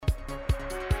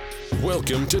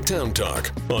Welcome to Town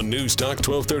Talk on News Talk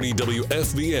 1230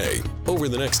 WFVA. Over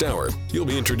the next hour, you'll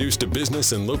be introduced to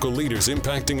business and local leaders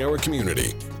impacting our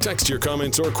community. Text your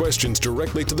comments or questions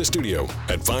directly to the studio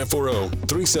at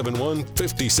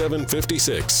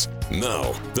 540-371-5756.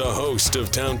 Now, the host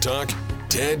of Town Talk,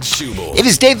 Ted Schubel. It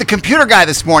is Dave, the computer guy,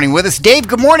 this morning with us. Dave,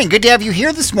 good morning. Good to have you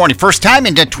here this morning. First time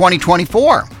into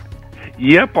 2024.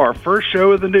 Yep, our first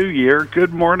show of the new year.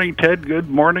 Good morning, Ted. Good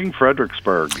morning,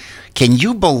 Fredericksburg. Can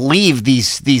you believe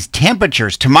these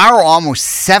temperatures? Tomorrow, almost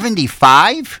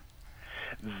 75?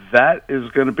 That is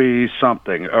going to be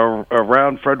something.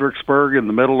 Around Fredericksburg in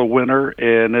the middle of winter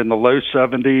and in the low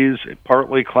 70s,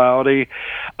 partly cloudy.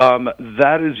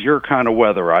 That is your kind of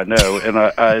weather, I know. And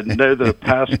I know the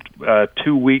past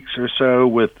 2 weeks or so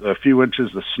with a few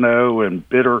inches of snow and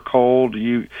bitter cold,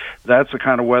 that's the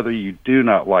kind of weather you do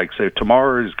not like. So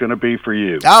tomorrow is going to be for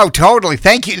you. Oh, totally.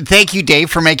 Thank you, Dave,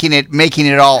 for making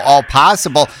it all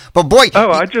possible. But boy,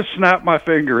 I just snapped my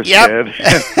fingers, yep. Ted.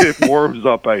 It warms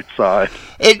up outside.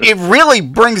 It really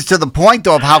brings to the point,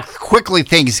 though, of how quickly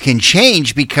things can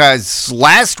change, because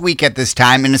last week at this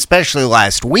time, and especially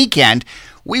last weekend,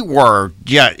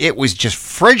 it was just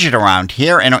frigid around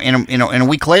here, and a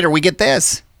week later we get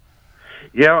this.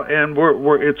 Yeah, and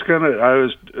it's gonna. I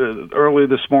was early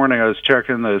this morning. I was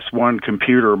checking this one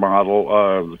computer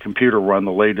model, the computer run,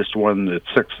 the latest one at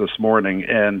 6 this morning,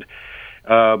 and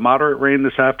moderate rain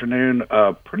this afternoon.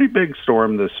 Pretty big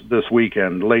storm this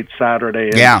weekend, late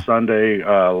Saturday and Sunday.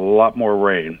 A lot more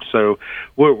rain. So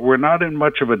we're not in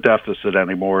much of a deficit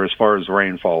anymore as far as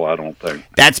rainfall, I don't think.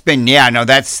 That's been one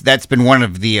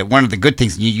of the good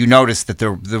things. You notice that the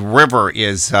river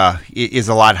is a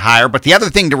lot higher. But the other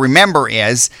thing to remember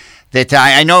is that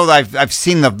I know that I've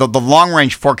seen the long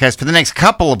range forecast for the next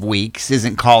couple of weeks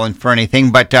isn't calling for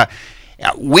anything, but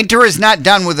winter is not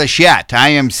done with us yet. I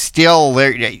am still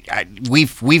there. We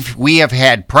have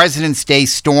had President's Day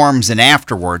storms and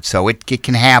afterwards, so it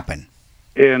can happen.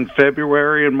 In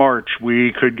February and March,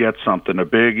 we could get something, a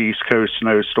big East Coast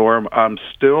snowstorm. I'm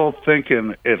still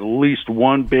thinking at least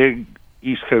one big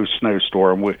East Coast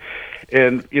snowstorm.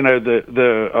 And,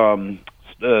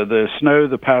 the snow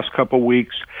the past couple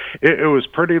weeks, it was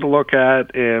pretty to look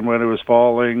at, and when it was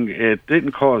falling, it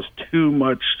didn't cause too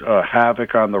much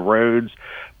havoc on the roads.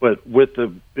 But with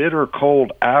the bitter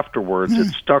cold afterwards, it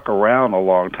stuck around a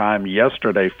long time.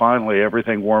 Yesterday, finally,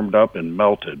 everything warmed up and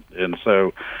melted, and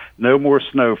so no more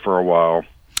snow for a while.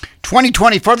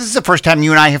 2024. This is the first time you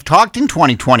and I have talked in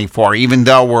 2024, even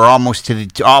though we're almost to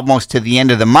the end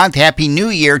of the month. Happy New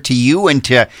Year to you and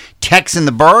to Tex in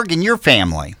the Burg and your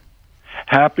family.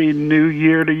 Happy New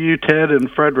Year to you, Ted, in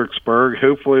Fredericksburg.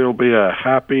 Hopefully it'll be a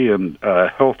happy and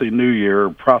healthy New Year,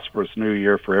 prosperous New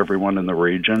Year for everyone in the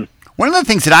region. One of the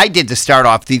things that I did to start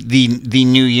off the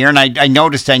new year, and I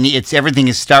noticed everything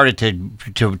has started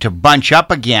to bunch up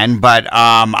again, but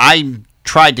I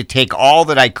tried to take all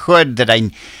that I could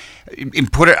and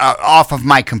put it off of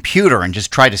my computer and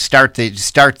just try to start the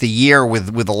year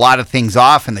with a lot of things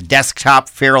off and the desktop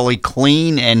fairly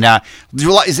clean, and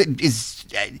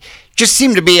just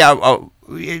seemed to be a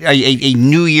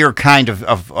New Year kind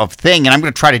of thing, and I'm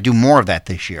going to try to do more of that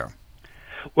this year.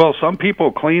 Well, some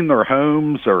people clean their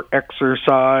homes or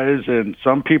exercise, and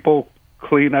some people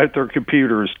clean out their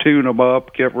computers, tune them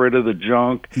up, get rid of the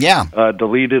junk,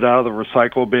 delete it out of the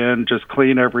recycle bin, just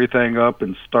clean everything up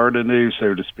and start anew,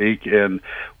 so to speak. And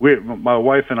my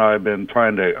wife and I have been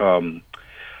trying to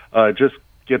just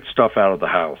get stuff out of the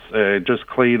house, just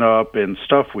clean up, and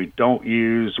stuff we don't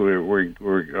use, we're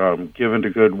given to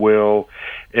Goodwill,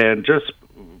 and just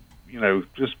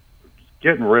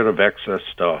getting rid of excess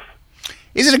stuff.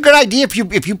 Is it a good idea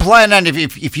if you plan on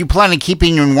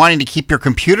keeping and wanting to keep your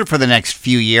computer for the next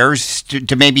few years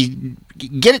to maybe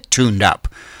get it tuned up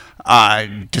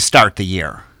to start the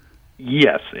year?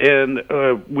 Yes, and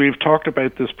we've talked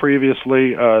about this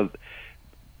previously.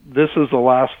 This is the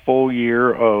last full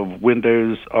year of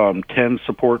Windows 10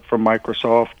 support from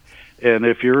Microsoft, and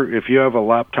if you have a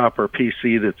laptop or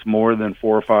PC that's more than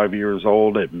 4 or 5 years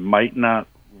old, it might not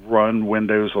run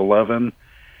Windows 11.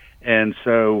 And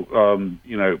so,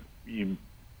 you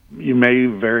may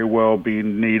very well be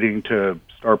needing to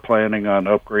start planning on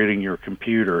upgrading your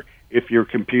computer. If your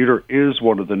computer is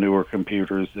one of the newer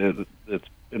computers that's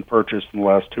been purchased in the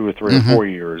last 2 or 3 or 4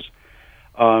 years,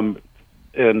 and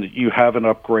you haven't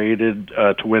upgraded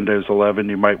to Windows 11,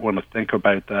 you might want to think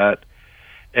about that.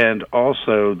 And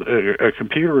also, a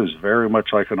computer is very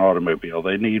much like an automobile.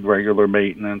 They need regular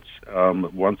maintenance.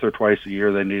 Once or twice a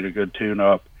year, they need a good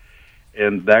tune-up.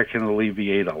 And that can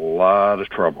alleviate a lot of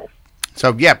trouble.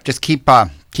 So, just keep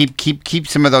Keep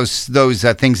some of those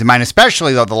things in mind,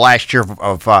 especially though the last year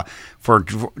to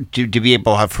be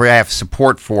able to have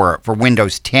support for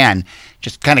Windows 10.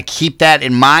 Just kind of keep that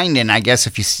in mind, and I guess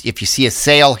if you see a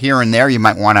sale here and there, you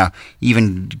might want to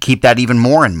even keep that even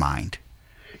more in mind.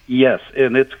 Yes,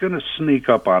 and it's going to sneak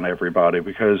up on everybody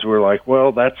because we're like,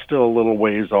 well, that's still a little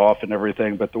ways off and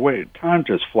everything, but the way time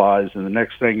just flies, and the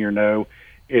next thing you know,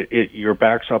 your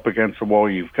back's up against the wall.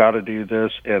 You've got to do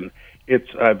this, and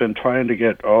I've been trying to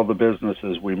get all the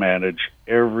businesses we manage,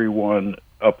 everyone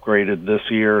upgraded this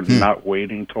year, not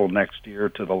waiting till next year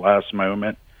to the last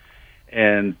moment.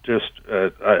 And just,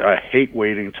 I hate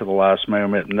waiting to the last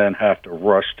moment and then have to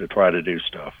rush to try to do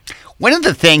stuff. One of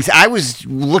the things, I was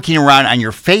looking around on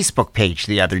your Facebook page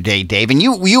the other day, Dave, and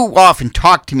you often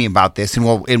talk to me about this, and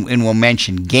we'll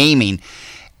mention gaming.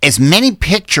 As many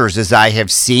pictures as I have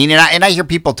seen, and I hear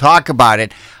people talk about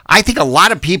it, I think a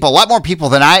lot more people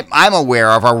than I'm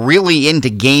aware of are really into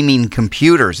gaming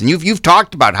computers. And you've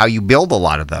talked about how you build a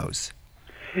lot of those.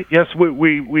 Yes,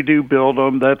 we do build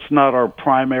them. That's not our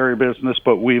primary business,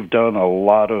 but we've done a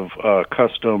lot of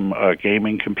custom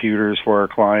gaming computers for our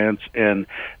clients, and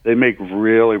they make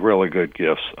really, really good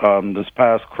gifts. This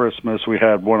past Christmas, we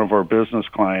had one of our business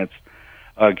clients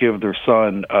give their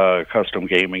son a custom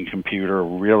gaming computer, a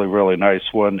really, really nice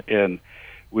one, and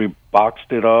we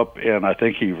boxed it up, and I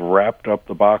think he wrapped up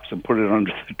the box and put it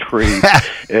under the tree.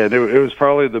 And it was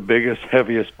probably the biggest,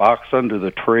 heaviest box under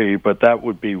the tree, but that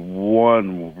would be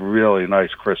one really nice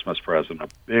Christmas present, a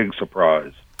big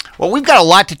surprise. Well, we've got a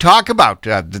lot to talk about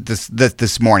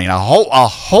this morning, a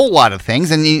whole lot of things,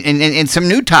 and some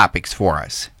new topics for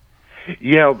us.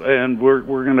 Yeah, and we're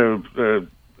going to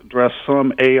address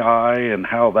some AI and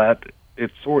how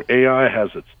AI has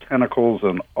its tentacles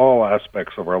in all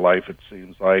aspects of our life, it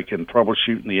seems like, in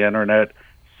troubleshooting the internet,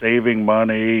 saving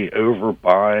money,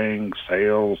 overbuying,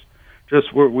 sales.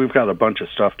 We've got a bunch of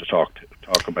stuff to talk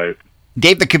about.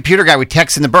 Dave, the computer guy with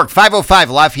Tex in the Burg, 505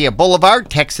 Lafayette Boulevard,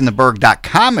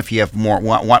 texintheburg.com if you have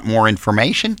want more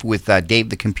information with Dave,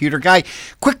 the computer guy.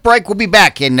 Quick break. We'll be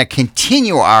back and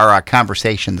continue our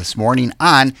conversation this morning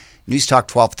on News Talk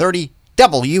 1230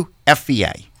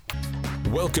 WFVA.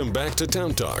 Welcome back to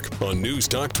Town Talk on News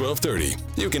Talk 1230.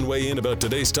 You can weigh in about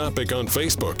today's topic on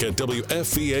Facebook at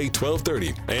WFVA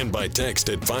 1230 and by text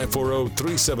at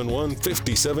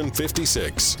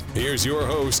 540-371-5756. Here's your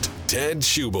host, Ted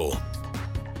Schubel.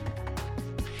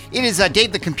 It is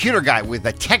Dave, the computer guy with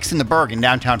Tex in the Burg in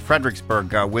downtown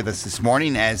Fredericksburg with us this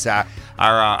morning as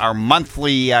our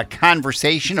monthly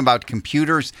conversation about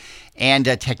computers and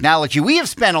technology. We have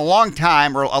spent a lot of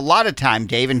time,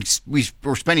 Dave, and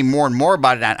we're spending more and more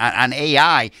about it on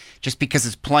AI, just because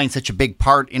it's playing such a big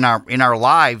part in our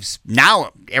lives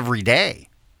now every day.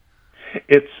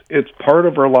 It's part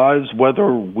of our lives,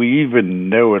 whether we even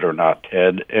know it or not,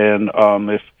 Ted. And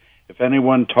if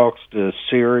anyone talks to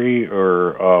Siri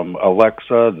or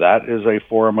Alexa, that is a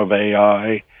form of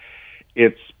AI.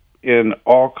 It's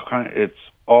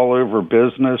all over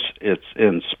business. It's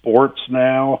in sports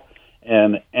now.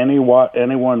 And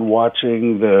anyone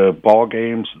watching the ball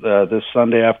games this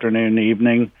Sunday afternoon and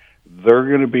evening, they're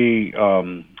going to be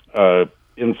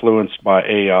influenced by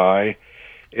AI,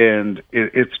 and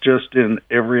it's just in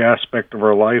every aspect of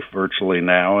our life virtually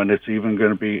now, and it's even going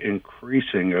to be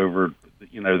increasing over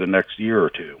the next year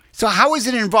or two. So, how is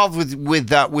it involved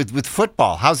with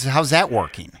football? How's that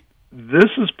working? This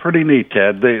is pretty neat,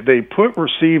 Ted. They put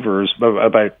receivers,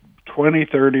 about 20,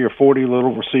 30, or 40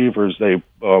 little receivers. They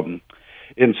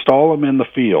install them in the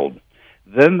field.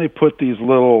 Then they put these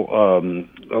little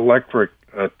electric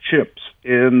chips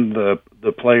in the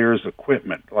players'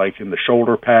 equipment, like in the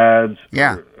shoulder pads,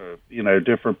 or,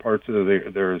 different parts of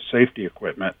their safety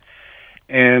equipment.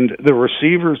 And the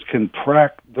receivers can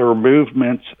track their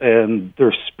movements and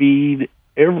their speed,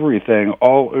 everything,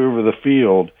 all over the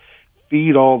field,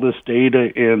 feed all this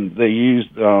data, and they use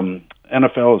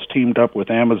NFL has teamed up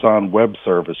with Amazon Web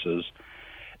Services,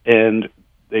 and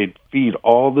they feed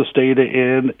all this data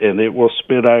in, and it will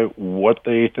spit out what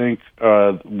they think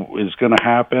is going to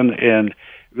happen. And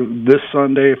this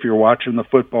Sunday, if you're watching the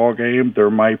football game, there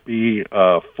might be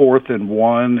 4th and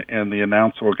 1, and the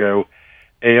announcer will go,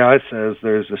 AI says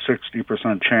there's a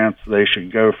 60% chance they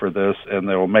should go for this, and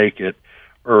they'll make it.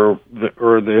 Or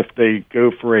if they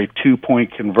go for a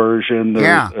 2-point conversion,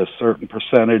 there's a certain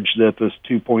percentage that this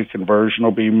 2-point conversion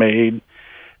will be made.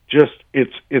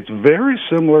 It's very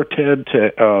similar, Ted,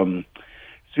 to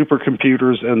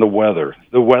supercomputers and the weather.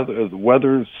 The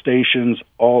weather stations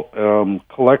all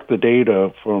collect the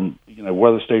data from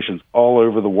weather stations all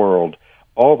over the world.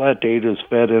 All that data is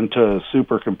fed into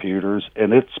supercomputers,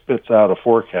 and it spits out a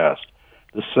forecast.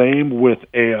 The same with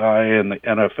AI and the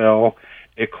NFL.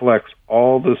 It collects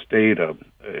all this data.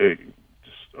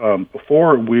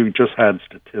 Before, we just had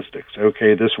statistics.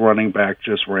 Okay, this running back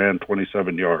just ran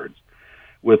 27 yards.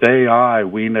 With AI,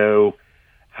 we know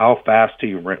how fast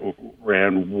he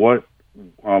ran, what,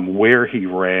 where he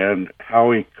ran,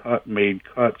 how he made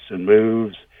cuts and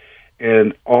moves,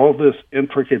 and all this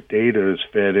intricate data is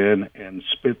fed in and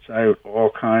spits out all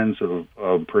kinds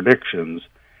of predictions.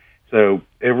 So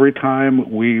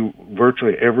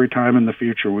virtually every time in the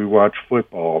future we watch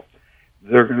football,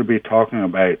 they're going to be talking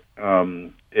about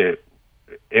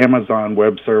Amazon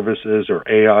Web Services or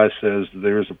AI says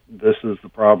this is the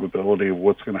probability of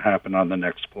what's going to happen on the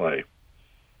next play.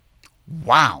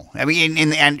 Wow. I mean,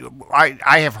 and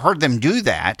I have heard them do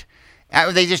that.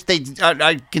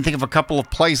 I can think of a couple of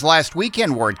plays last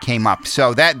weekend where it came up.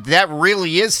 So that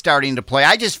really is starting to play.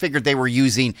 I just figured they were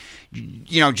using,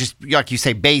 just like you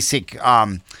say, basic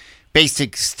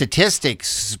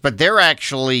statistics, but they're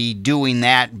actually doing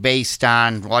that based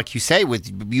on, like you say, with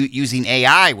using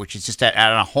AI, which is just at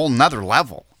a whole nother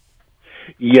level.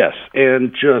 Yes,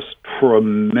 and just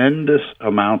tremendous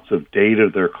amounts of data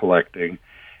they're collecting.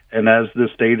 And as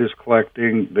this data is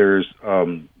collecting, there's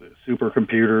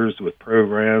supercomputers with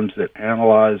programs that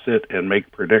analyze it and make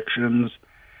predictions.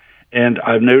 And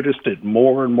I've noticed it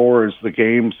more and more as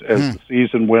the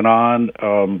season went on,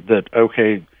 that,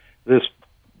 okay, this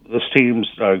team's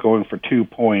going for 2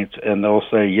 points, and they'll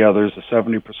say, yeah, there's a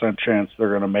 70% chance they're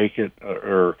going to make it,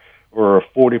 or a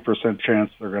 40% chance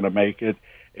they're going to make it.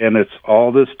 And it's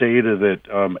all this data that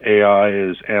AI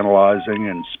is analyzing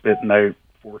and spitting out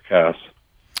forecasts.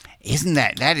 Isn't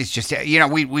that is just,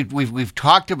 we've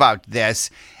talked about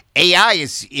this. AI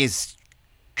is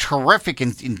terrific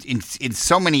in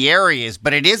so many areas,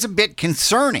 but it is a bit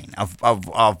concerning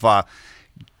of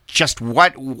just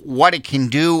what it can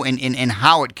do and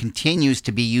how it continues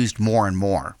to be used more and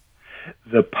more.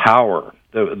 The power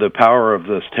of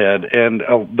this, Ted, and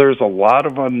there's a lot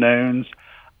of unknowns.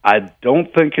 I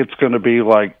don't think it's going to be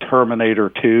like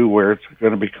Terminator 2, where it's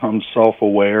going to become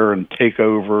self-aware and take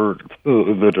over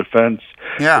the defense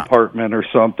department or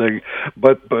something.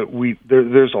 But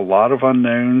there's a lot of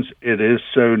unknowns. It is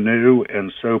so new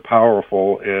and so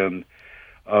powerful, and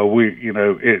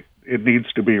it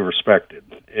needs to be respected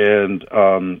and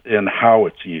how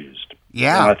it's used.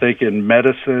 Yeah, and I think in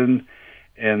medicine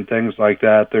and things like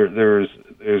that, there's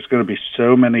going to be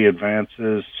so many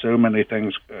advances, so many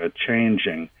things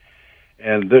changing.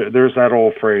 And there's that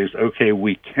old phrase, okay,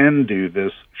 we can do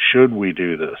this, should we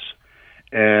do this?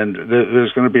 And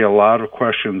there's going to be a lot of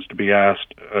questions to be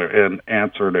asked and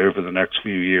answered over the next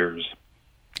few years.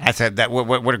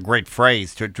 What a great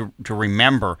phrase to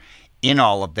remember in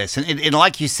all of this. And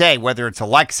like you say, whether it's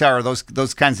Alexa or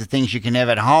those kinds of things you can have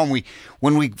at home,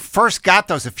 when we first got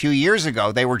those a few years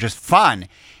ago, they were just fun.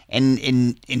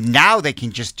 And now they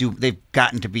can just they've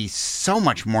gotten to be so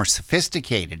much more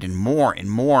sophisticated and more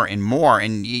and more and more.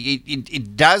 And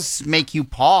it does make you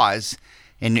pause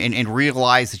and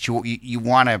realize that you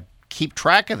want to keep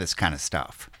track of this kind of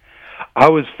stuff. I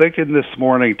was thinking this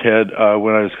morning, Ted,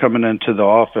 when I was coming into the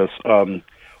office,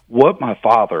 what my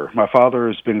father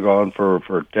has been gone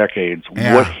for decades,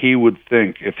 what he would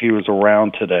think if he was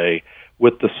around today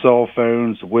with the cell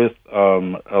phones, with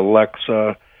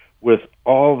Alexa, with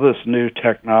all this new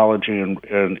technology and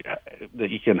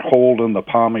that you can hold in the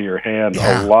palm of your hand.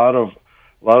 A lot of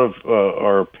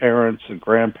our parents and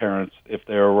grandparents, if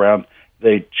they're around,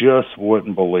 they just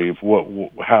wouldn't believe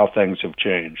how things have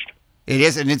changed. It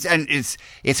is, and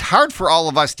it's hard for all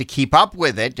of us to keep up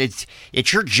with it. It's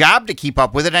your job to keep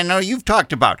up with it. I know you've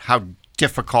talked about how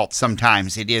difficult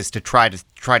sometimes it is to try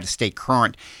to stay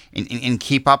current and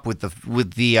keep up with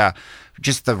the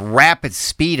just the rapid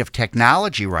speed of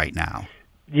technology right now.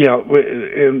 Yeah,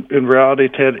 in reality,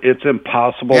 Ted, it's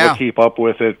impossible to keep up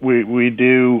with it.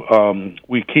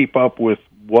 We keep up with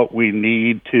what we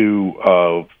need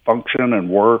to function and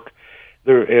work.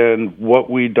 And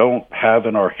what we don't have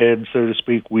in our head, so to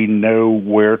speak, we know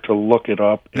where to look it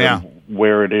up and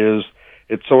where it is.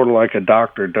 It's sort of like a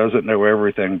doctor doesn't know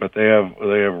everything, but they have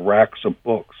racks of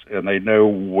books, and they know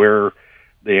where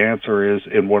the answer is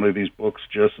in one of these books,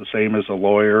 just the same as a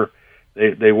lawyer.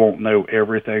 They won't know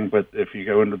everything, but if you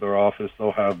go into their office,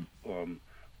 they'll have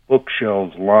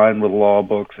bookshelves lined with law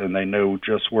books, and they know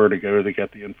just where to go to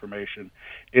get the information.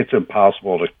 It's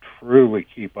impossible to truly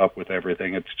keep up with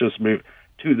everything. It's just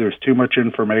there's too much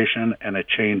information and it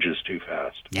changes too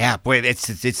fast. Yeah, boy, it's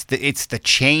the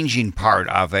changing part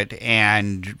of it,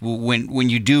 and when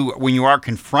you are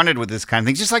confronted with this kind of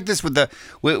thing, just like this with the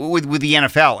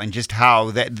NFL, and just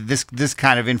how that this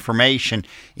kind of information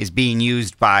is being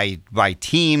used by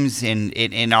teams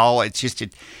and all, it's just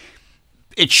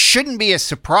it shouldn't be a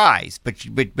surprise, but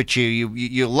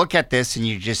you look at this and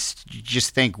you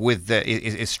just think with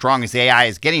as strong as the AI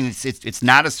is getting, it's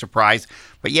not a surprise,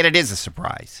 but yet it is a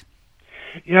surprise.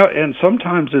 Yeah, and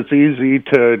sometimes it's easy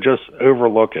to just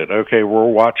overlook it. Okay, we're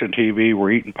watching TV,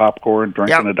 we're eating popcorn,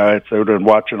 drinking a diet soda, and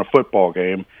watching a football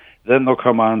game. Then they'll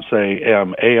come on and say,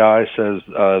 AI says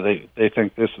they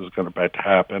think this is going to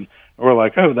happen. We're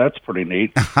like, oh, that's pretty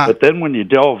neat. But then when you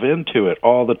delve into it,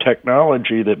 all the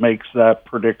technology that makes that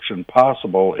prediction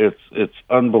possible, it's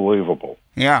unbelievable.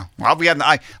 Yeah. Well,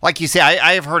 like you say,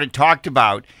 I have heard it talked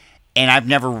about, and I've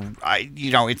never,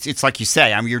 it's like you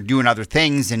say, you're doing other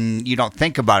things and you don't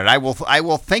think about it. I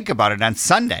will think about it on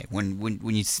Sunday when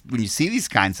you see these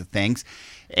kinds of things,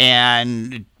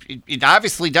 and it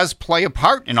obviously does play a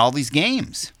part in all these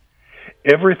games.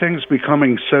 Everything's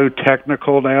becoming so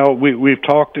technical now. We've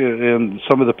talked in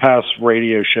some of the past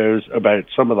radio shows about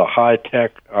some of the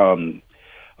high-tech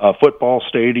football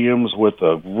stadiums with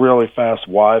a really fast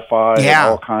Wi-Fi and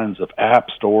all kinds of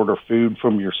apps to order food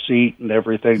from your seat and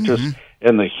everything, just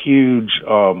and the huge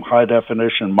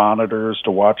high-definition monitors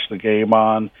to watch the game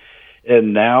on.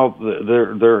 And now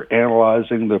they're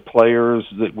analyzing the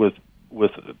players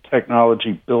with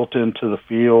technology built into the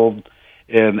field.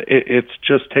 And it's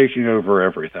just taking over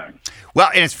everything. Well,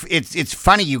 and it's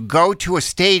funny. You go to a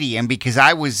stadium, because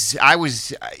I was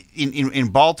in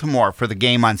Baltimore for the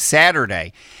game on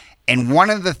Saturday, and one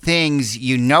of the things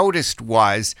you noticed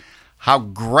was how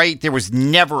great. There was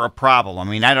never a problem.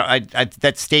 I mean,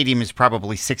 that stadium is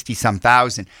probably 60-some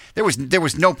thousand. There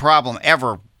was no problem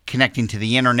ever connecting to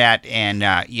the internet and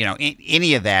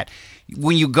any of that.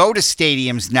 When you go to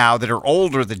stadiums now that are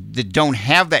older, that don't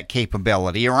have that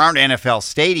capability, or aren't NFL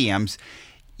stadiums,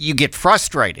 you get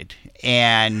frustrated,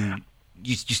 and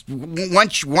you just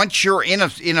once you're in a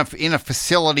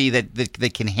facility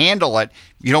that can handle it,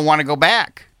 you don't want to go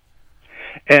back.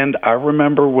 And I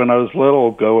remember when I was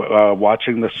little,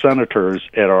 watching the Senators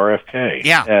at RFK,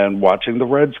 and watching the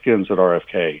Redskins at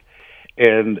RFK.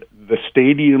 And the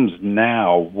stadiums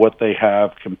now, what they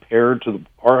have compared to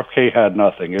RFK had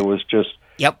nothing. It was just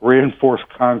reinforced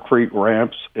concrete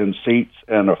ramps and seats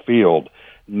and a field.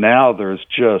 Now there's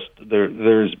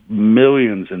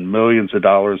millions and millions of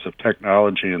dollars of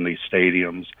technology in these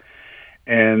stadiums,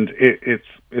 and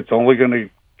it's only going to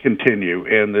continue,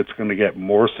 and it's going to get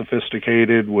more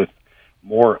sophisticated with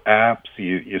more apps.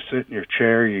 You sit in your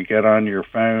chair, you get on your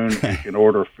phone, you can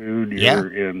order food. You're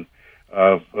in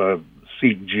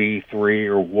seat G3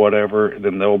 or whatever,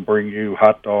 then they'll bring you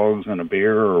hot dogs and a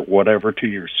beer or whatever to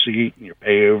your seat, and you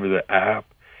pay over the app.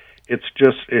 It's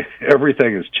just,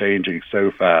 everything is changing so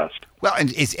fast. Well,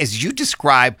 and as you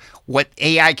describe what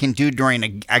AI can do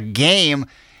during a game,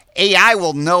 AI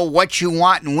will know what you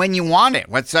want and when you want it.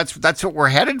 That's what we're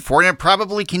headed for, and it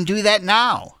probably can do that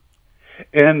now.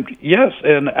 And yes,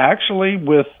 and actually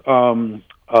with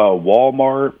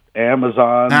Walmart,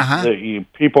 Amazon,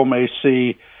 people may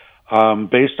see,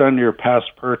 based on your past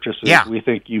purchases, we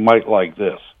think you might like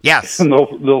this. Yes, and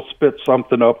they'll spit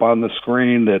something up on the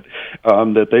screen that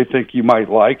they think you might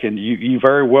like, and you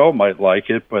very well might like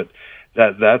it. But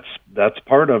that's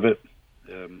part of it.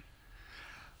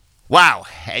 Wow,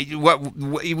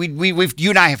 we've you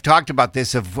and I have talked about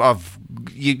this. Of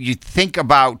you think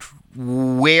about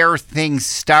where things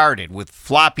started with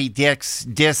floppy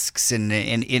disks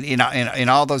and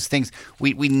all those things.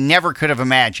 We never could have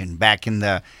imagined back in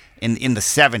the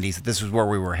 70s that this was where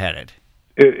we were headed.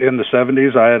 In the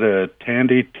 70s, I had a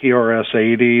Tandy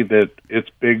TRS-80 that its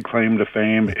big claim to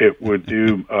fame, it would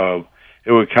do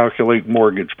it would calculate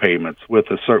mortgage payments with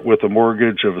a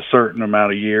mortgage of a certain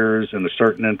amount of years and a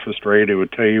certain interest rate. It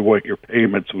would tell you what your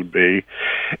payments would be,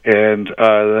 and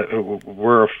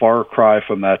we're a far cry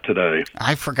from that today.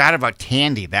 I forgot about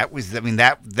Tandy. That was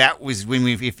when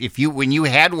when you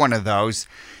had one of those,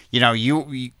 you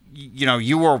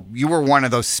were one of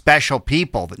those special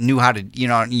people that knew how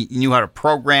to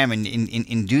program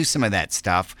and do some of that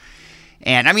stuff.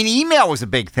 And I mean, email was a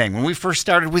big thing when we first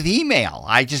started with email.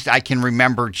 I can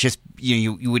remember just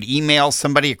you would email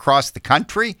somebody across the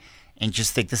country and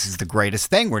just think this is the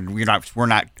greatest thing. We're not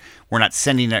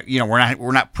sending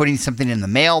we're not putting something in the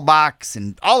mailbox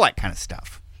and all that kind of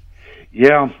stuff.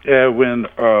 Yeah, when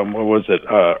what was it?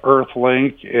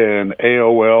 Earthlink and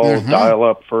AOL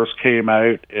dial-up first came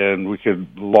out, and we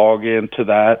could log into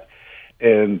that.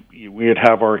 and we'd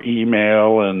have our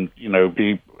email and,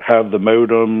 have the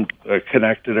modem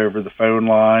connected over the phone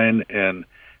line, and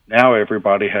now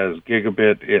everybody has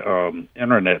gigabit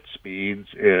internet speeds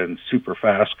and super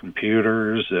fast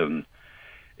computers, and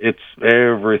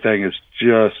everything is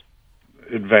just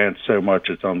advanced so much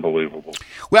it's unbelievable.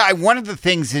 Well, one of the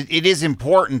things it is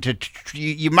important to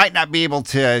you might not be able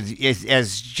to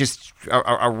as just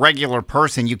a regular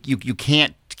person you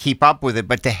can't keep up with it,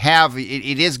 but to have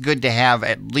it is good to have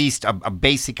at least a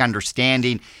basic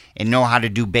understanding and know how to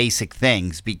do basic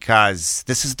things, because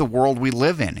this is the world we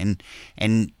live in,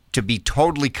 and to be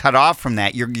totally cut off from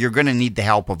that, you're going to need the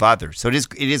help of others. So it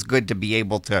is good to be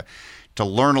able to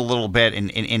learn a little bit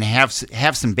and have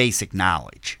some basic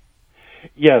knowledge.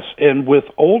 Yes, and with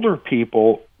older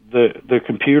people, the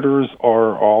computers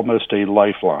are almost a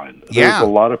lifeline. Yeah. There's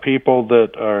a lot of people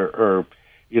that are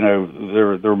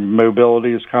their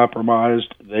mobility is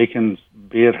compromised. They can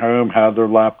be at home, have their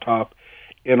laptop,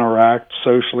 interact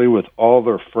socially with all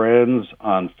their friends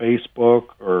on Facebook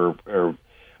or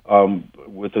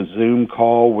with a Zoom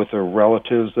call with their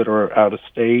relatives that are out of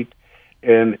state,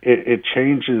 and it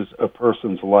changes a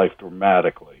person's life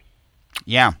dramatically.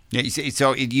 Yeah,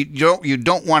 so you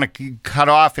don't want to cut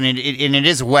off, and it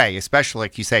is a way, especially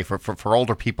like you say, for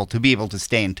older people to be able to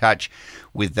stay in touch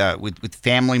with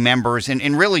family members,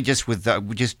 and really just with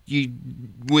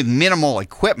minimal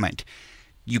equipment,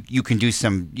 you can do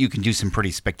some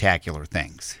pretty spectacular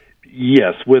things.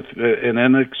 Yes, with an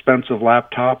inexpensive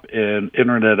laptop and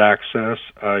internet access,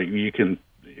 you can.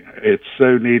 It's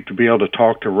so neat to be able to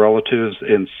talk to relatives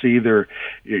and see you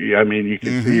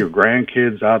can see your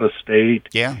grandkids out of state.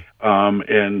 Yeah.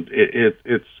 And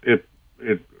it's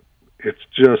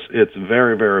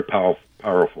very, very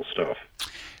powerful stuff.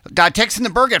 Text in the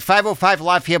Burg at 505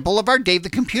 Lafayette Boulevard. Dave, the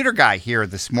computer guy, here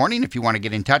this morning. If you want to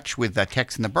get in touch with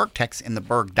Text in the Burg,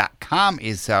 textintheburg.com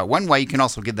is one way. You can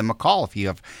also give them a call if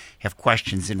you have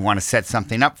questions and want to set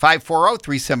something up.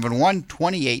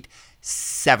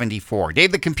 540-371-2874.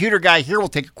 Dave, the computer guy here. We'll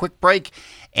take a quick break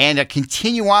and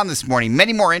continue on this morning.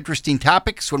 Many more interesting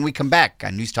topics when we come back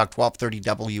on News Talk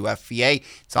 1230 WFVA.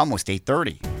 It's almost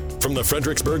 8:30. From the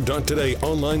Fredericksburg.Today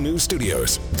online news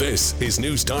studios, this is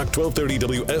News Talk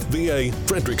 1230 WFVA,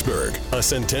 Fredericksburg, a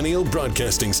Centennial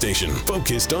broadcasting station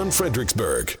focused on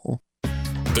Fredericksburg.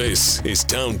 This is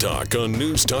Town Talk on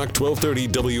News Talk 1230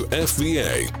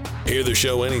 WFVA. Hear the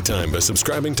show anytime by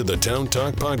subscribing to the Town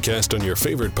Talk podcast on your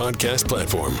favorite podcast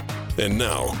platform. And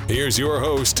now, here's your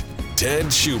host, Ted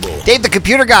Schubel. Dave, the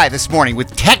computer guy, this morning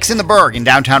with Tex in the Burg in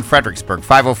downtown Fredericksburg.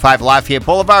 505 Lafayette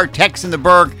Boulevard.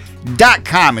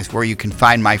 Texintheburg.com is where you can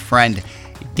find my friend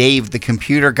Dave, the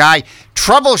computer guy.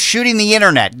 Troubleshooting the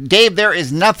internet. Dave, there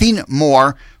is nothing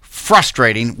more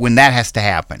frustrating when that has to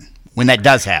happen, when that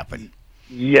does happen.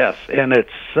 Yes, and it's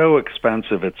so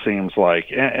expensive, it seems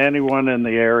like. Anyone in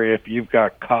the area, if you've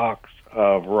got Cox,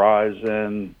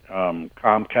 Verizon,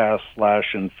 Comcast /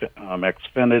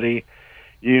 Xfinity,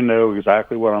 you know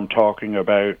exactly what I'm talking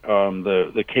about.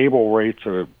 The cable rates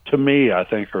are, to me, I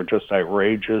think, are just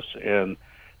outrageous, and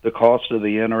the cost of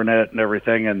the internet and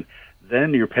everything, and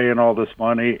then you're paying all this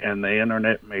money, and the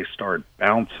internet may start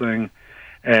bouncing,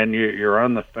 and you're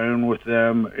on the phone with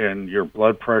them, and your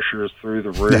blood pressure is through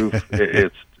the roof.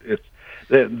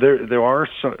 There are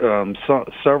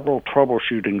several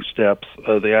troubleshooting steps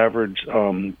the average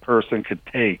person could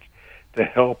take to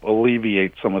help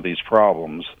alleviate some of these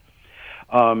problems.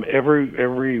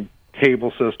 Every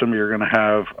cable system, you're going to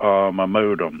have a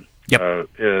modem. Yep.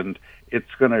 And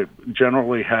it's going to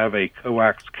generally have a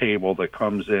coax cable that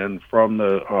comes in from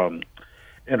the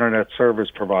internet service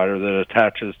provider that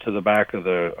attaches to the back of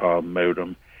the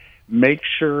modem. Make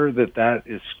sure that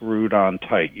is screwed on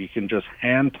tight. You can just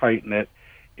hand tighten it.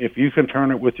 If you can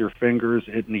turn it with your fingers,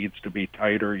 it needs to be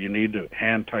tighter. You need to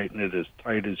hand tighten it as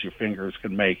tight as your fingers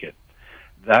can make it.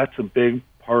 That's a big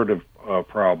part of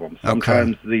problem.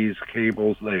 Sometimes these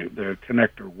cables, the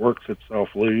connector works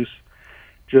itself loose.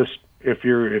 Just if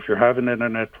you're having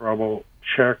internet trouble,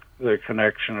 check the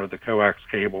connection of the coax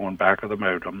cable in back of the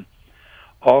modem.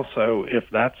 Also, if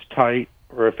that's tight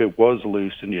or if it was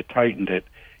loose and you tightened it,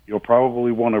 you'll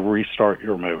probably want to restart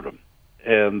your modem.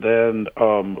 And then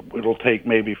it'll take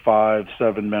maybe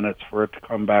 5-7 minutes for it to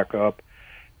come back up.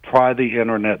 Try the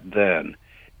internet then.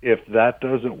 If that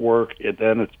doesn't work,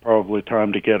 then it's probably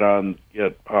time to get on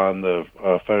the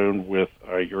phone with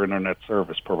your internet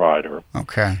service provider.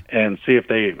 Okay. And see if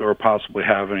they are possibly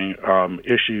having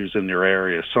issues in your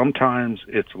area. Sometimes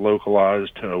it's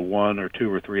localized to 1 or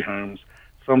 2 or 3 homes.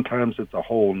 Sometimes it's a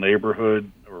whole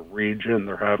neighborhood or region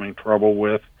they're having trouble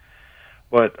with.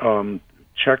 But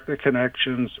check the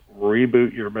connections,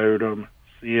 reboot your modem,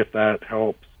 see if that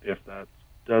helps. If that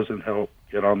doesn't help,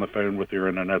 get on the phone with your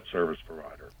internet service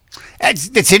provider.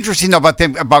 It's interesting though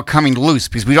about coming loose,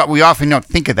 because we often don't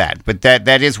think of that, but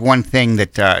that is one thing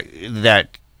that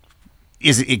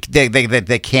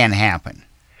can happen.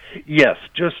 Yes,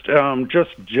 just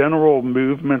general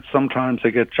movement. Sometimes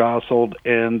they get jostled,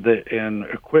 and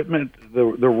equipment. The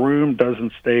room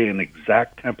doesn't stay in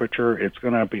exact temperature. There's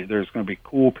going to be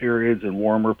cool periods and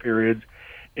warmer periods,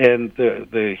 and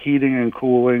the heating and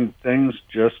cooling things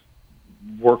just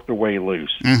work their way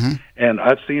loose. Mm-hmm. And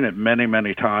I've seen it many,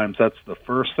 many times. That's the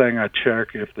first thing I check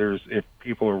if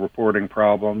people are reporting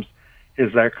problems.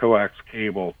 Is that coax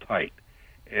cable tight?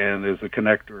 And is the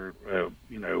connector,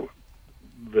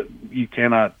 you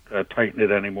cannot tighten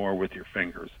it anymore with your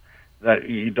fingers. That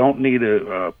you don't need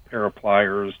a pair of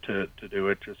pliers to do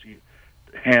it. Just you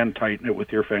hand tighten it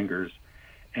with your fingers,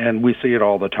 and we see it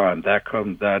all the time.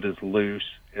 That is loose,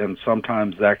 and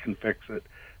sometimes that can fix it.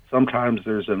 Sometimes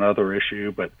there's another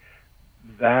issue, but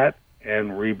that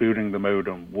and rebooting the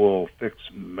modem will fix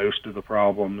most of the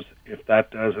problems. If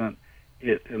that doesn't,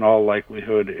 in all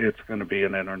likelihood, it's going to be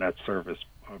an internet service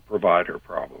provider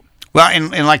problem. Well,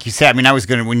 and like you said, I mean, I was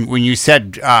going to when you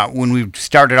said when we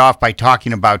started off by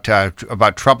talking about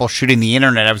troubleshooting the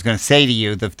internet, I was going to say to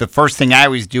you the first thing I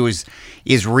always do is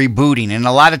rebooting, and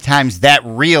a lot of times that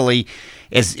really,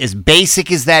 as basic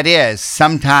as that is,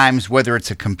 sometimes whether it's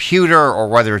a computer or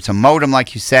whether it's a modem,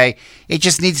 like you say, it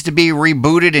just needs to be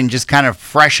rebooted and just kind of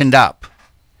freshened up.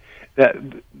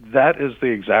 That is the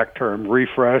exact term,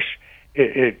 refresh.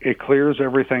 It clears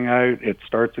everything out. It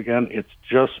starts again. It's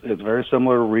very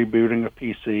similar to rebooting a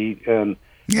PC. And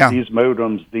these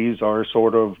modems, these are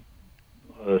sort of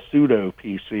a pseudo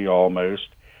PC almost.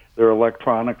 They're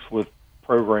electronics with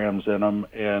programs in them,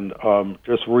 and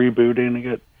just rebooting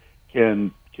it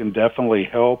can definitely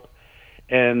help.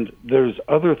 And there's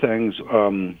other things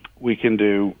we can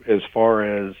do as far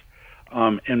as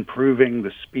improving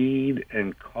the speed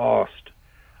and cost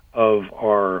of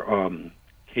our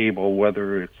cable,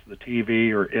 whether it's the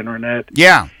TV or internet.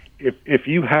 Yeah. If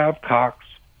you have Cox,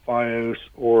 Fios,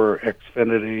 or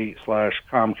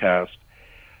Xfinity/Comcast,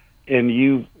 and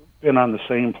you've been on the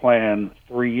same plan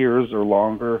 3 years or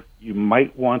longer, you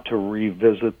might want to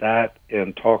revisit that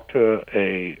and talk to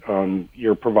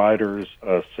your provider's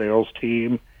sales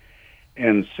team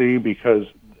and see, because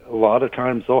a lot of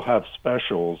times they'll have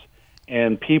specials,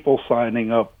 and people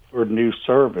signing up for new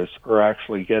service are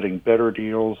actually getting better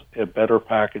deals and better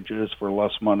packages for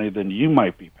less money than you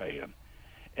might be paying.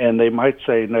 And they might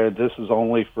say, no, this is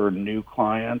only for new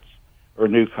clients or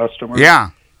new customers. Yeah.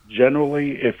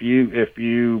 Generally, if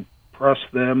you press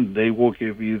them, they will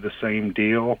give you the same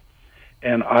deal.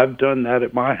 And I've done that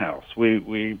at my house.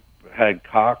 We had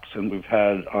Cox and we've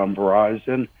had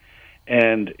Verizon,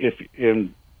 and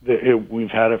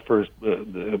we've had it for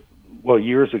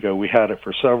years ago, we had it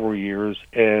for several years,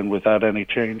 and without any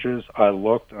changes, I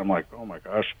looked, and I'm like, oh my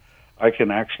gosh, I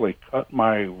can actually cut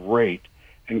my rate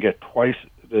and get twice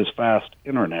as fast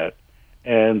internet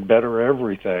and better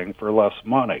everything for less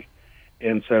money.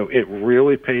 And so it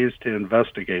really pays to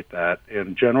investigate that.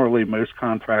 And generally, most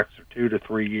contracts are 2 to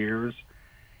 3 years.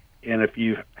 And if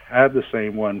you had the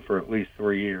same one for at least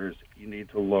 3 years, you need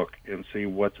to look and see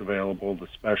what's available, the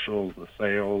specials, the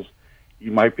sales.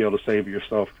 You might be able to save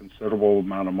yourself a considerable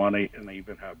amount of money and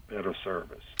even have better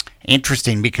service.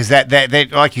 Interesting, because that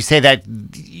like you say, that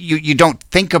you don't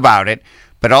think about it,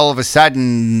 but all of a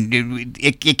sudden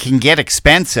it can get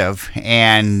expensive,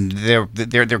 and there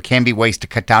can be ways to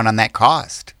cut down on that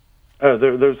cost.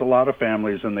 There's a lot of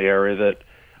families in the area that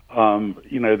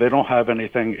they don't have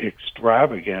anything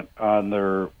extravagant on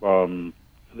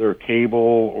their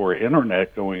cable or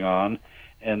internet going on,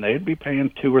 and they'd be paying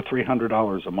 $200 or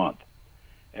 $300 a month.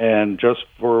 And just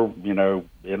for,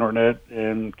 internet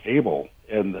and cable.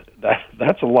 And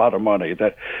that's a lot of money.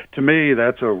 That, to me,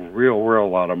 that's a real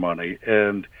lot of money.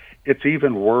 And it's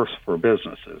even worse for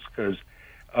businesses, because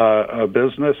a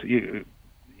business, you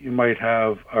might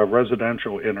have a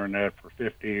residential internet for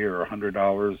 $50 or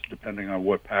 $100, depending on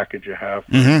what package you have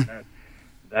for internet.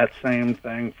 That same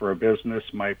thing for a business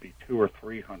might be $200 or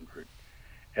 $300.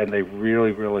 And they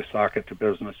really sock it to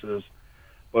businesses.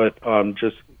 But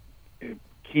just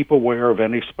keep aware of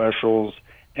any specials,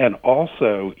 and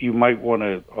also you might want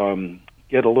to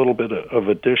get a little bit of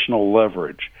additional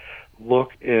leverage.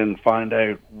 Look and find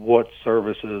out what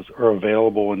services are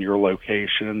available in your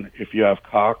location. If you have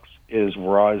Cox, is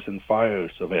Verizon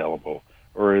Fios available,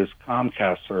 or is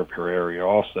Comcast serve your area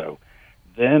also?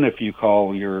 Then if you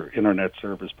call your internet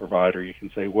service provider, you can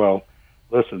say, well,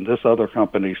 listen, this other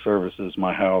company services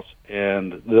my house,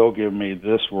 and they'll give me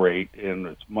this rate, and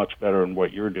it's much better than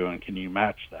what you're doing. Can you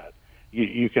match that?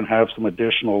 You can have some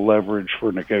additional leverage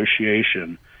for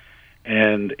negotiation,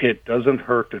 and it doesn't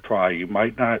hurt to try. You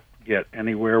might not get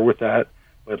anywhere with that,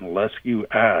 but unless you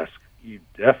ask, you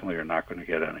definitely are not going to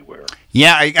get anywhere.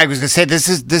 Yeah, I was going to say this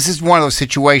is one of those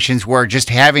situations where just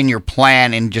having your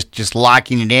plan and just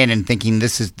locking it in and thinking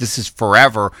this is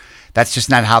forever, that's just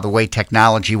not how the way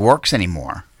technology works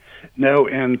anymore. No,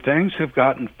 and things have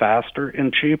gotten faster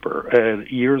and cheaper.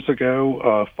 Years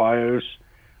ago, Fios,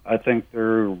 I think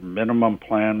their minimum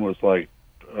plan was like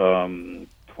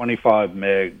 25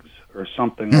 megs or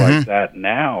something like that.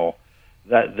 Now,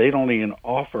 that they don't even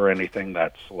offer anything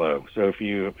that slow. So if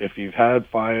you've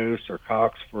had Fios or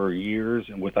Cox for years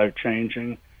and without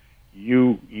changing,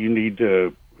 you need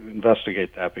to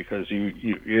investigate that, because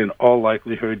you in all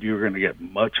likelihood you're going to get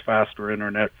much faster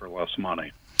internet for less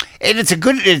money. And it's a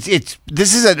good.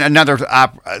 This is another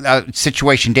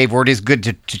situation, Dave, where it is good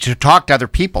to talk to other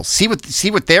people, see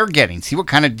what they're getting, see what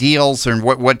kind of deals and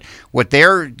what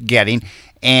they're getting,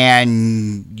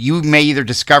 and you may either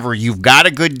discover you've got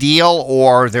a good deal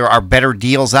or there are better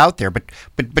deals out there. But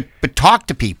talk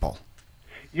to people.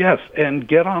 Yes, and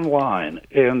get online.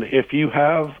 And if you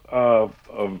have a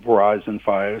Verizon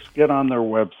Fios, get on their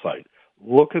website.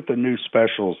 Look at the new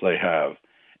specials they have.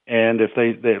 And if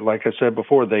they like I said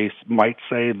before, they might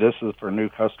say this is for new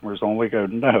customers only. Go,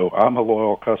 no, I'm a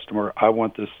loyal customer. I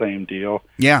want this same deal.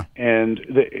 Yeah. And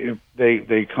they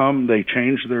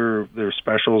change their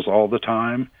specials all the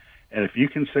time. And if you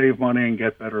can save money and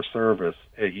get better service,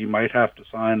 you might have to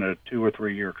sign a 2 or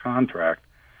 3 year contract,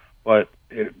 but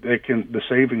the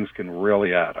savings can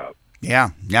really add up.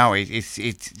 Yeah, no, it's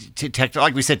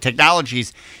like we said, technology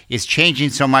is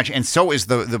changing so much, and so is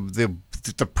the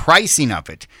pricing of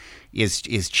it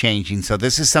is changing. So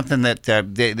this is something that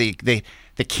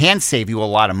they can save you a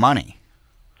lot of money.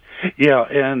 Yeah,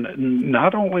 and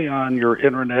not only on your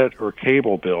internet or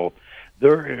cable bill,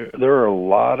 there are a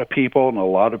lot of people and a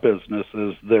lot of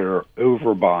businesses that are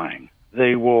overbuying.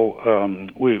 They will.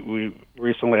 We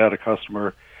recently had a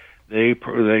customer. They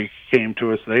came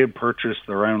to us. They had purchased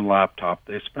their own laptop.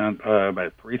 They spent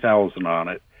about $3,000 on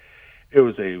it. It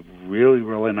was a really,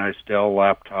 really nice Dell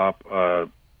laptop.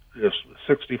 Just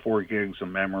 64 gigs of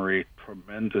memory,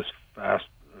 tremendously fast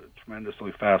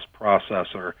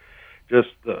processor, just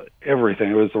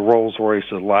everything. It was the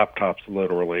Rolls-Royce of laptops,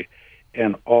 literally.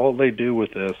 And all they do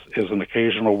with this is an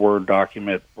occasional Word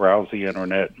document, browse the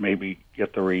internet, maybe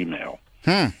get their email.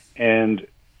 And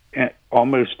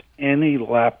almost any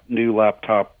new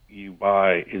laptop you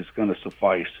buy is going to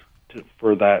suffice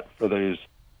for those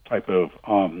type of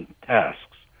tasks.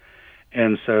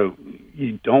 And so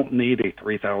you don't need a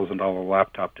 $3,000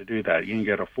 laptop to do that. You can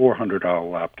get a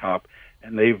 $400 laptop,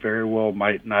 and they very well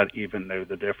might not even know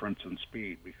the difference in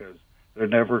speed, because they're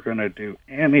never going to do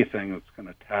anything that's going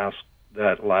to task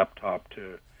that laptop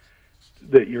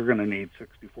that you're going to need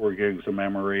 64 gigs of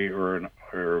memory or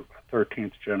a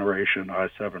 13th generation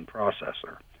i7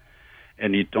 processor.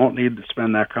 And you don't need to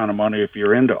spend that kind of money if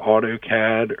you're into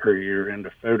AutoCAD or you're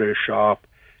into Photoshop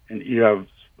and you have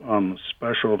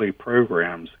specialty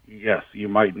programs. Yes, you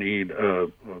might need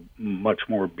a much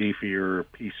more beefier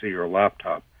PC or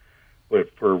laptop.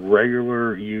 But for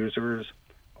regular users,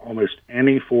 almost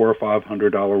any $400 or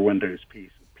 $500 Windows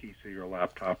PC or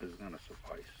laptop is going to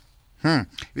suffice.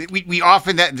 We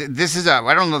often this is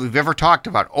I don't know if we've ever talked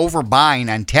about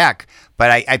overbuying on tech,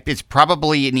 but it's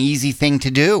probably an easy thing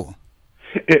to do.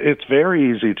 It's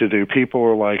very easy to do. People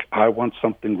are like, I want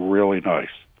something really nice.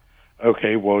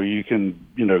 Okay, well, you can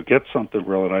get something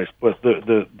really nice, but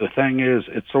the thing is,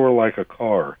 it's sort of like a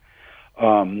car.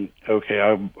 Okay,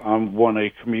 I want a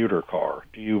commuter car.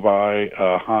 Do you buy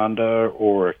a Honda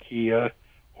or a Kia,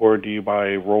 or do you buy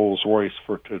a Rolls-Royce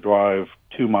to drive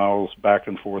 2 miles back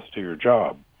and forth to your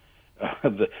job?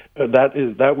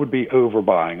 That would be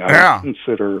overbuying. I would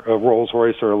consider a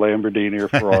Rolls-Royce or a Lamborghini or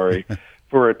Ferrari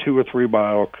for a 2 or 3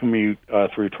 mile commute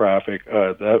through traffic.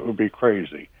 That would be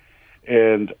crazy.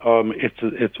 And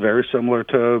it's very similar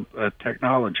to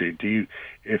technology.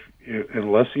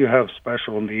 Unless you have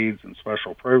special needs and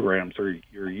special programs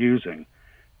you're using,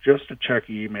 just to check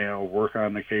email, work on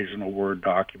an occasional Word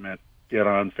document, get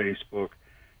on Facebook,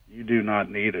 you do not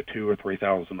need a $2,000 or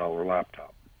 $3,000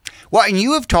 laptop. Well, and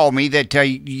you have told me that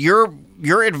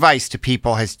your advice to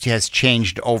people has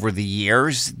changed over the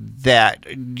years. That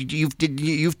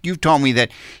you've told me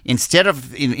that instead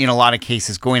of in a lot of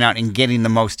cases going out and getting the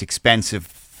most expensive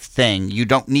thing, you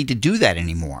don't need to do that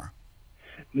anymore.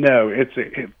 No,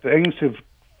 things have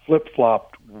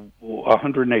flip-flopped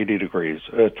 180 degrees.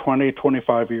 20,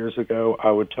 25 years ago,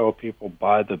 I would tell people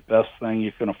buy the best thing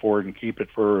you can afford and keep it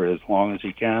for as long as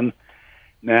you can.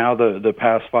 Now, the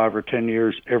past 5 or 10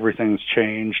 years, everything's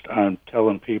changed. I'm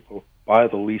telling people buy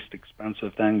the least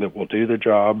expensive thing that will do the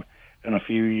job. In a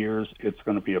few years, it's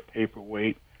going to be a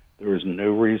paperweight. There is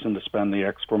no reason to spend the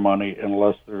extra money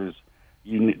unless there's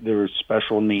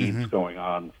special needs going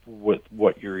on with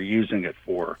what you're using it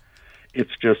for.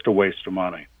 It's just a waste of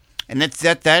money. And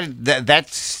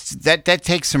that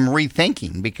takes some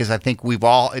rethinking, because I think we've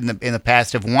all in the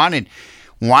past have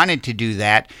wanted to do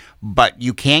that, but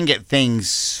you can get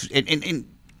things, and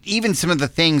even some of the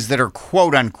things that are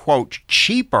quote unquote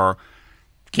cheaper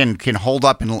can hold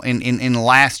up and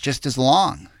last just as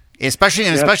long, especially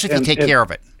if you take care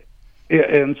of it. Yeah,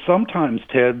 and sometimes,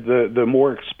 Ted, the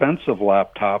more expensive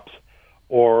laptops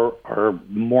are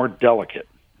more delicate.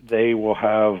 They will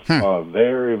have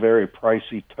very, very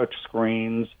pricey touch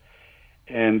screens,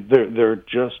 and they're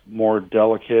just more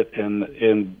delicate.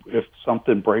 And if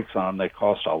something breaks on them, they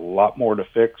cost a lot more to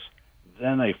fix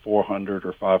than a $400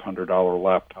 or $500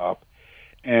 laptop.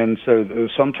 And so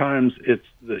sometimes it's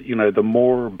the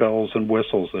more bells and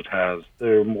whistles it has,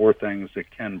 there are more things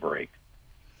that can break.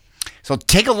 So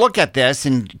take a look at this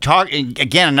and talk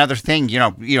again. Another thing,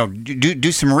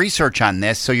 do some research on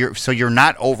this, so you're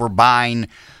not overbuying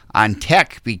on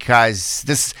tech, because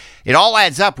it all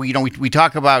adds up. We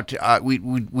talk about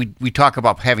we talk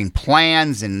about having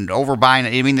plans and overbuying.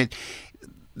 I mean,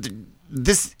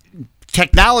 this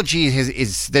technology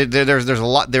is there's a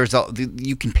lot.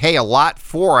 You can pay a lot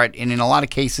for it, and in a lot of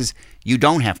cases, you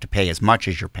don't have to pay as much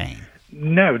as you're paying.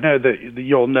 No,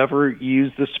 you'll never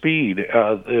use the speed.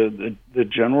 The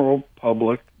general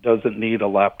public doesn't need a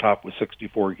laptop with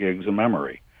 64 gigs of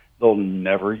memory. They'll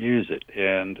never use it.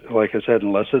 And like I said,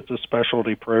 unless it's a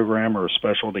specialty program or a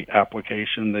specialty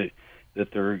application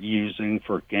that they're using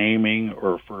for gaming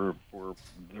or for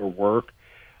their work,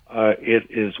 it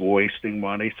is wasting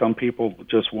money. Some people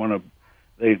just want to,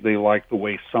 they like the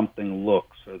way something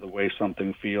looks or the way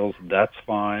something feels. That's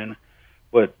fine.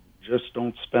 But just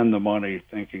don't spend the money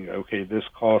thinking, okay, this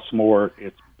costs more,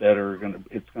 it's going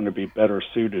to be better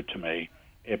suited to me.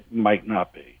 It might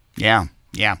not be. Yeah.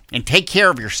 Yeah, and take care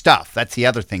of your stuff. That's the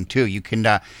other thing too. You can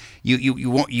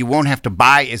you won't have to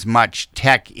buy as much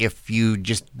tech if you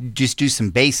just do some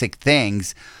basic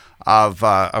things of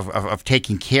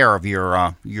taking care of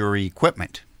your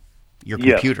equipment, your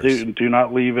computers. Yes, do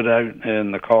not leave it out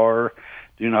in the car.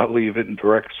 Do not leave it in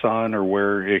direct sun or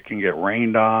where it can get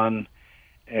rained on.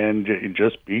 And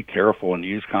just be careful and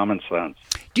use common sense.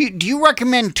 Do you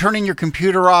recommend turning your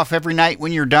computer off every night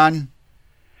when you're done?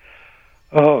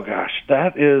 Oh gosh,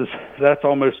 that's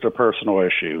almost a personal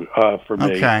issue for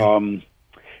me. Okay.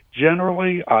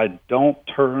 Generally, I don't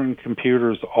turn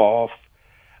computers off.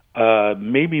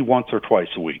 Maybe once or twice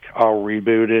a week, I'll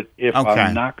reboot it. If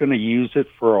I'm not going to use it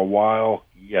for a while,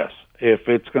 yes. If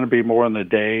it's going to be more than a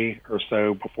day or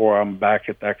so before I'm back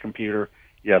at that computer,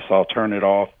 yes, I'll turn it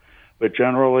off. But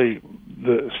generally,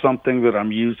 something that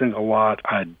I'm using a lot,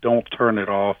 I don't turn it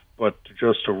off. But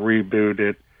just to reboot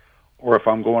it, or if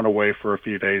I'm going away for a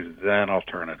few days, then I'll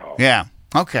turn it off. Yeah.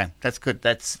 Okay. That's good.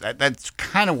 That's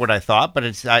kind of what I thought, but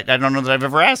I don't know that I've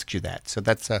ever asked you that. So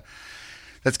that's kind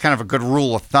of a good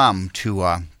rule of thumb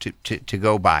to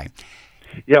go by.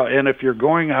 Yeah, and if you're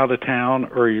going out of town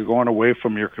or you're going away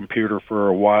from your computer for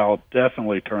a while,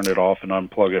 definitely turn it off and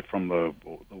unplug it from the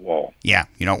wall. Yeah,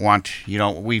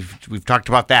 we've talked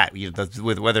about that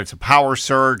with whether it's a power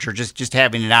surge or just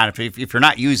having it on. If you're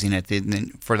not using it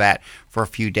then for a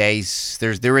few days,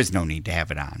 there is no need to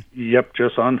have it on. Yep,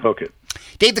 just unhook it.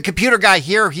 Dave, the computer guy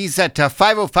here, he's at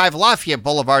 505 Lafayette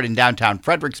Boulevard in downtown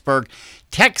Fredericksburg.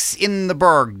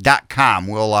 TexInTheBurg.com.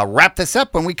 We'll wrap this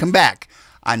up when we come back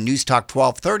on News Talk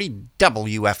 1230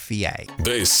 WFVA.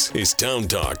 This is Town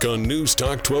Talk on News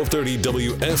Talk 1230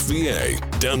 WFVA.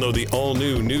 Download the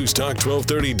all-new News Talk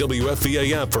 1230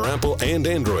 WFVA app for Apple and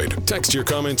Android. Text your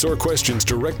comments or questions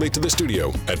directly to the studio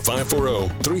at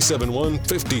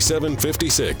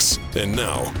 540-371-5756. And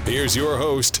now, here's your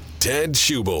host, Ted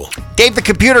Schubel. Dave, the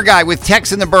computer guy with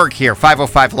Tex in the Burg here,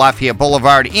 505 Lafayette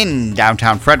Boulevard in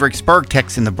downtown Fredericksburg.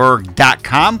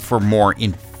 TexInTheBurg.com for more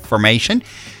information.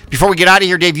 Before we get out of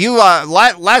here, Dave, you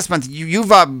last month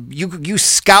you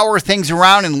scour things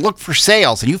around and look for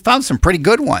sales, and you found some pretty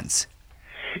good ones.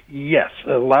 Yes,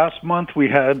 last month we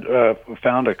had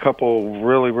found a couple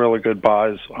really, really good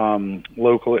buys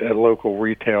locally at local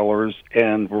retailers,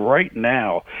 and right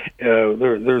now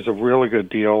there's a really good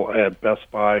deal at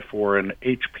Best Buy for an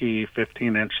HP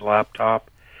 15-inch laptop.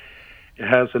 It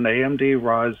has an AMD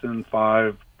Ryzen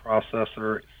 5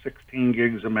 processor, 16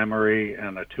 gigs of memory,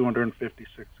 and a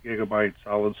 256 gigabyte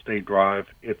solid-state drive.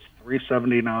 It's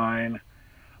 $379,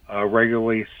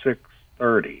 regularly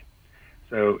 $630.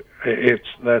 So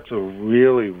that's a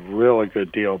really, really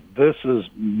good deal. This is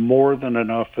more than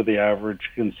enough for the average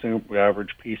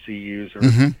average PC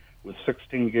user. With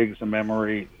 16 gigs of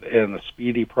memory and a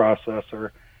speedy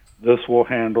processor. This will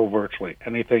handle virtually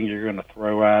anything you're going to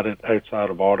throw at it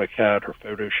outside of AutoCAD or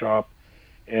Photoshop.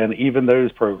 And even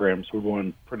those programs will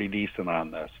run pretty decent on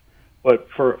this. But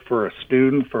for a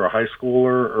student, for a high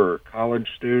schooler or a college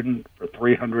student, for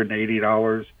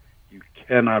 $380, you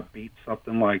cannot beat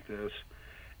something like this.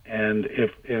 And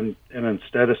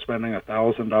instead of spending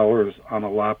 $1,000 on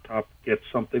a laptop, get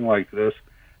something like this,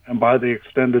 and buy the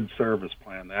extended service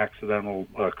plan, the accidental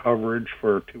coverage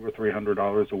for $200 or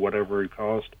 $300 or whatever it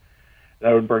costs.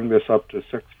 That would bring this up to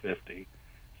 $650.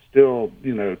 Still,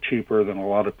 cheaper than a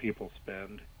lot of people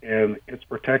spend, and it's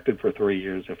protected for 3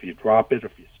 years. If you drop it,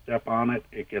 if you step on it,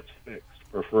 it gets fixed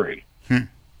for free.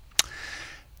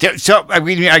 So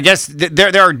I guess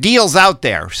there are deals out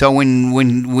there. So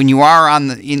when you are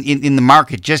in the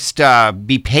market, just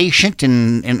be patient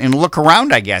and look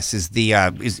around, I guess is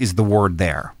the word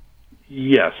there.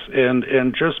 Yes, and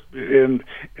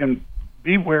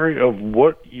be wary of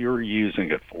what you're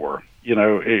using it for.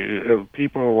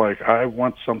 People are like, I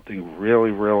want something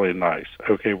really, really nice.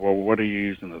 Okay, well, what are you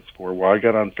using this for? Well, I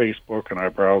got on Facebook and I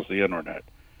browse the internet.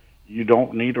 You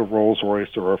don't need a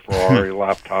Rolls-Royce or a Ferrari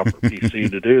laptop or PC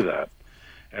to do that.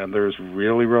 And there's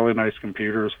really, really nice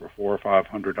computers for $400 or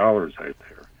 $500 out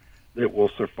there that will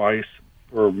suffice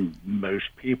for most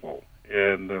people.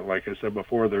 And like I said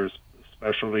before, there's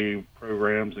specialty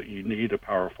programs that you need a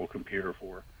powerful computer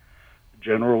for.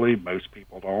 Generally, most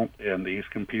people don't, and these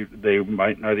they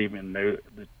might not even know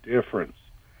the difference,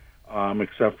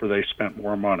 except for they spent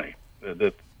more money.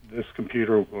 This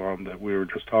computer that we were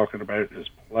just talking about is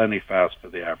plenty fast for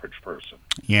the average person.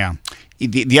 Yeah.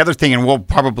 The other thing, and we'll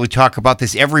probably talk about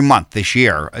this every month this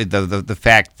year, the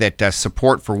fact that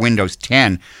support for Windows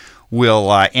 10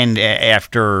 will end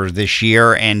after this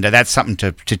year, and that's something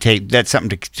to take. That's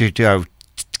something to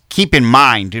keep in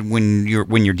mind when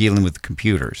you're dealing with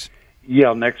computers.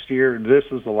 Yeah, next year. This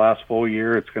is the last full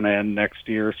year. It's going to end next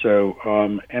year.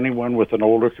 So anyone with an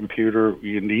older computer,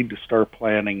 you need to start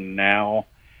planning now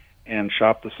and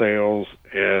shop the sales,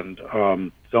 and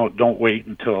don't wait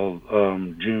until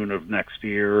June of next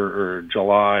year or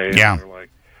July. And yeah. You're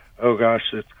like, oh gosh,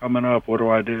 it's coming up. What do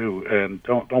I do? And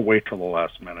don't wait till the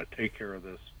last minute. Take care of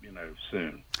this,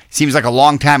 soon. Seems like a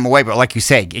long time away, but like you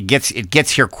say, it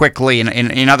gets here quickly,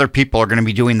 and other people are going to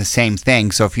be doing the same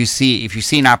thing. So if you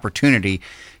see an opportunity,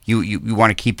 you want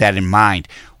to keep that in mind.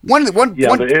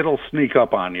 It'll sneak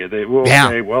up on you. They will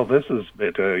say, well, this is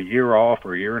a year off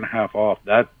or a year and a half off.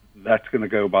 That's going to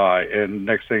go by, and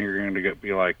next thing you're going to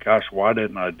be like, gosh, why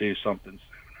didn't I do something sooner?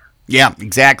 Yeah,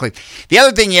 exactly. The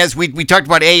other thing is we talked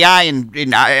about AI,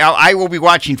 and I will be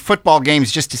watching football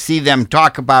games just to see them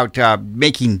talk about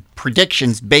making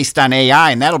predictions based on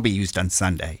AI, and that'll be used on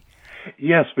Sunday.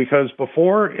 Yes, because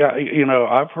before,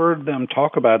 I've heard them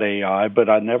talk about AI, but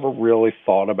I never really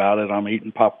thought about it. I'm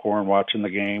eating popcorn, watching the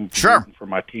game, sure, for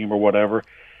my team or whatever.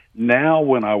 Now,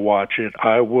 when I watch it,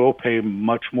 I will pay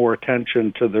much more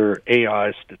attention to their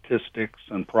AI statistics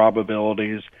and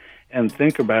probabilities and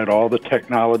think about all the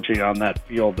technology on that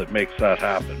field that makes that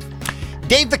happen.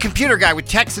 Dave, the computer guy with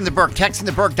Tex in the Burg.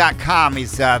 TexInTheBurg.com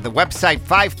is the website.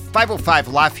 505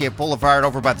 Lafayette Boulevard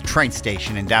over by the train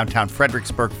station in downtown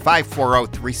Fredericksburg.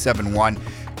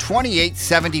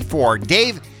 540-371-2874.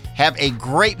 Dave, have a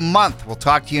great month. We'll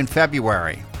talk to you in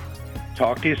February.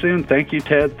 Talk to you soon. Thank you,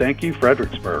 Ted. Thank you,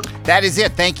 Fredericksburg. That is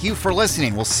it. Thank you for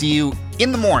listening. We'll see you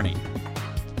in the morning.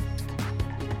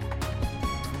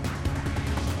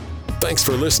 Thanks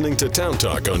for listening to Town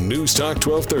Talk on News Talk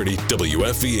 1230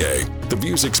 WFVA. The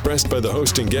views expressed by the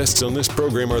host and guests on this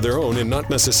program are their own and not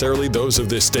necessarily those of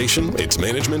this station, its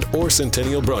management, or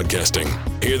Centennial Broadcasting.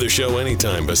 Hear the show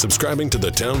anytime by subscribing to the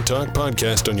Town Talk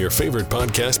podcast on your favorite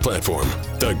podcast platform.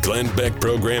 The Glenn Beck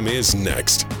program is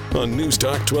next on News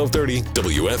Talk 1230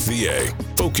 WFVA,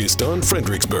 focused on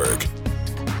Fredericksburg.